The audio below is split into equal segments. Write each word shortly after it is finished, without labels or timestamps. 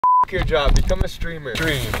Fuck your job, become a streamer.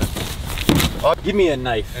 Stream. Give me a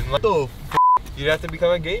knife. And like, you'd have to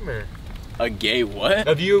become a gamer. A gay what?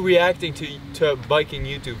 Of you reacting to biking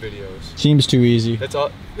YouTube videos. Seems too easy. That's all.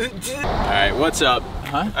 Alright, what's up?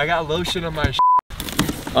 Huh? I got lotion on my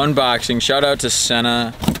Unboxing. Shout out to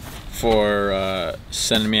Sena for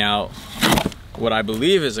sending me out what I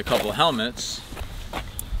believe is a couple helmets.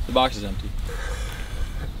 The box is empty.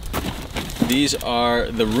 These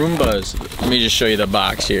are the Rumbas. Let me just show you the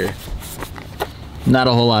box here. Not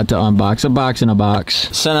a whole lot to unbox. A box in a box.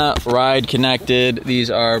 Sena Ride Connected.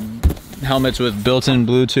 These are helmets with built-in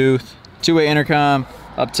Bluetooth, two-way intercom,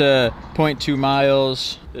 up to 0.2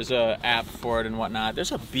 miles. There's a app for it and whatnot.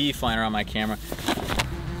 There's a bee flying around my camera.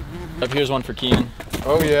 Up here's one for Keenan.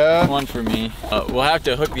 Oh yeah? One for me. We'll have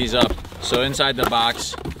to hook these up. So inside the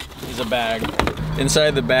box is a bag.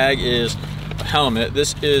 Inside the bag is a helmet.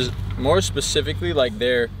 This is more specifically like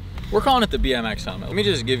we're calling it the BMX helmet. Let me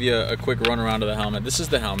just give you a quick run around of the helmet. This is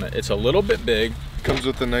the helmet. It's a little bit big. Comes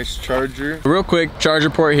with a nice charger. Real quick, charger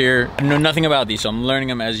port here. I know nothing about these, so I'm learning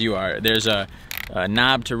them as you are. There's a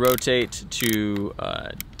knob to rotate to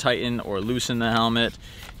tighten or loosen the helmet.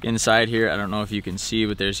 Inside here, I don't know if you can see,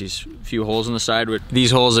 but there's these few holes in the side. These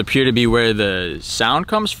holes appear to be where the sound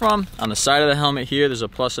comes from. On the side of the helmet here, there's a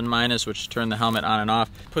plus and minus, which turn the helmet on and off.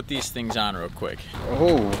 Put these things on real quick.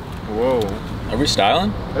 Oh, whoa. Are we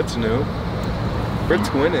styling? That's new.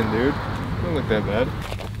 Britt's winning, dude. Don't look that bad.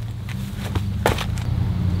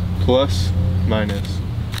 Plus, minus.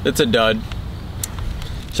 It's a dud.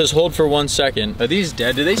 It says hold for 1 second. Are these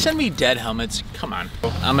dead? Did they send me dead helmets? Come on.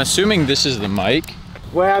 I'm assuming this is the mic.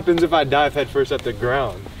 What happens if I dive headfirst at the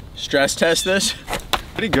ground? Stress test this?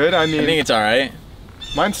 Pretty good, I mean. I think it's all right.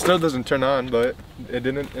 Mine still doesn't turn on, but it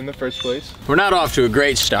didn't in the first place. We're not off to a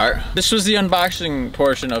great start. This was the unboxing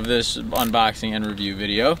portion of this unboxing and review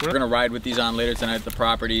video. We're gonna ride with these on later tonight at the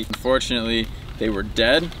property. Unfortunately, they were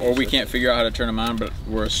dead, or we can't figure out how to turn them on, but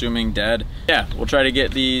we're assuming dead. Yeah, we'll try to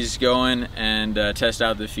get these going and test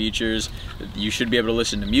out the features. You should be able to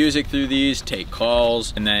listen to music through these, take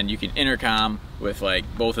calls, and then you can intercom with like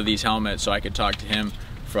both of these helmets, so I could talk to him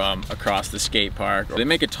from across the skate park. They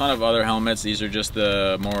make a ton of other helmets. These are just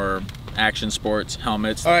the more action sports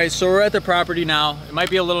helmets. All right, so we're at the property now. It might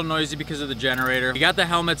be a little noisy because of the generator. We got the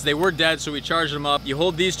helmets, they were dead, so we charged them up. You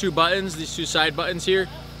hold these two buttons, these two side buttons here,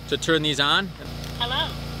 to turn these on. Hello.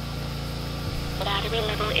 The battery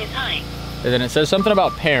level is high. And then it says something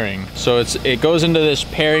about pairing. So it goes into this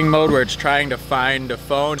pairing mode where it's trying to find a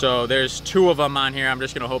phone. So there's two of them on here. I'm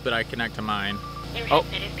just gonna hope that I connect to mine. Your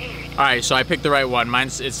headset is paired. All right, so I picked the right one.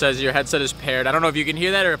 It says your headset is paired. I don't know if you can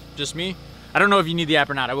hear that or just me. I don't know if you need the app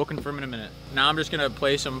or not. I will confirm in a minute. Now I'm just gonna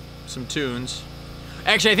play some tunes.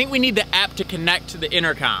 Actually, I think we need the app to connect to the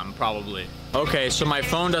intercom, probably. Okay, so my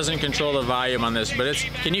phone doesn't control the volume on this, but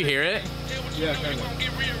can you hear it? Yeah, kind of.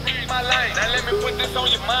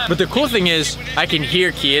 But the cool thing is, I can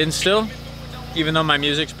hear Kian still, even though my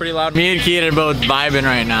music's pretty loud. Me and Kian are both vibing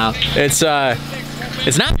right now. It's not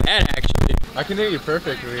bad, actually. I can hear you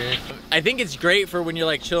perfectly. I think it's great for when you're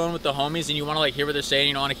like chilling with the homies and you want to like hear what they're saying,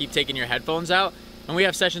 you don't want to keep taking your headphones out. And we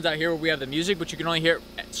have sessions out here where we have the music, but you can only hear it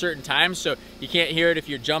at certain times, so you can't hear it if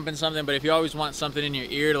you're jumping something, but if you always want something in your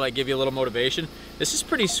ear to like give you a little motivation, this is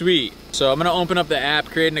pretty sweet. So I'm gonna open up the app,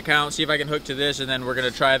 create an account, see if I can hook to this, and then we're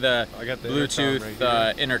gonna try the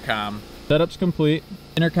Bluetooth intercom. Setup's complete.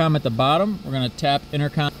 Intercom at the bottom. We're gonna tap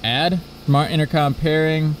intercom, add, smart intercom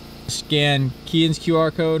pairing, scan Kian's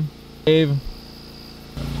QR code, save.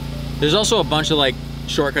 There's also a bunch of like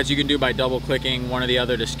shortcuts you can do by double clicking one or the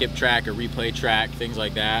other to skip track or replay track, things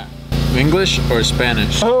like that. English or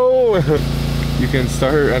Spanish? Oh! You can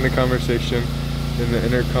start or end a conversation in the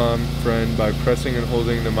intercom friend by pressing and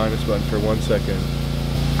holding the minus button for 1 second.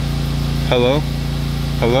 Hello?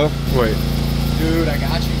 Hello? Wait. Dude, I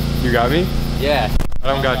got you. You got me? Yeah. I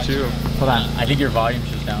don't got you. Hold on, I think your volume's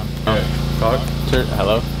just down. Yeah. Talk?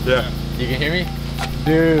 Hello? Yeah. You can hear me?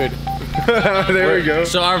 Dude. There we go.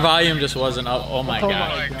 So our volume just wasn't up. Oh my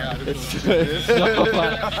god. Oh my god. It's so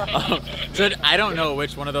loud. So I don't know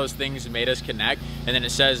which one of those things made us connect, and then it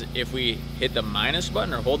says if we hit the minus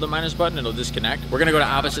button or hold the minus button, it'll disconnect. We're gonna go to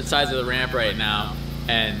opposite sides of the ramp right now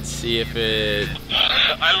and see if it...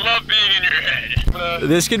 I love being in your head.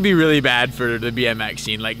 This could be really bad for the BMX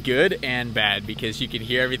scene, like good and bad, because you can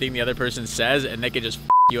hear everything the other person says and they could just f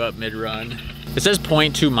you up mid-run. It says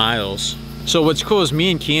 0.2 miles. So what's cool is me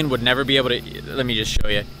and Kian would never be able to, let me just show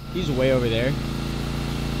you. He's way over there.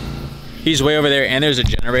 He's way over there and there's a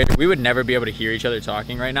generator. We would never be able to hear each other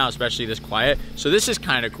talking right now, especially this quiet. So this is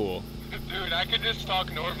kind of cool. Dude, I could just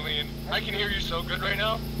talk normally and I can hear you so good right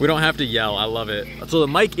now. We don't have to yell, I love it. So the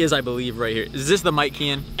mic is, I believe, right here. Is this the mic,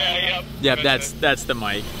 Kian? Yeah, up. Yep, that's the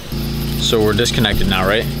mic. So we're disconnected now,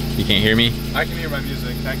 right? You can't hear me? I can hear my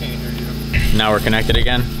music. I can't hear you. Now we're connected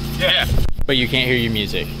again? Yeah. But you can't hear your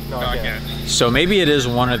music. No, I can't. So maybe it is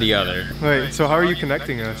one or the other. Wait, so how are you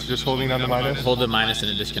connecting us? Just holding down the minus? Hold the minus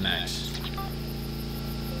and it disconnects.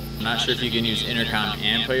 I'm not sure if you can use intercom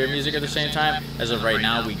and play your music at the same time. As of right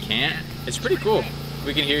now, we can't. It's pretty cool.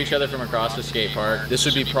 We can hear each other from across the skate park. This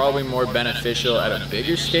would be probably more beneficial at a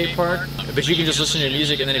bigger skate park, but you can just listen to your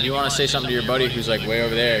music, and then if you want to say something to your buddy who's like way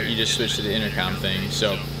over there, you just switch to the intercom thing.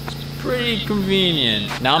 So it's pretty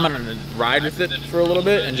convenient. Now I'm gonna ride with it for a little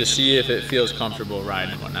bit and just see if it feels comfortable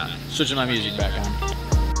riding and whatnot. Switching my music back on.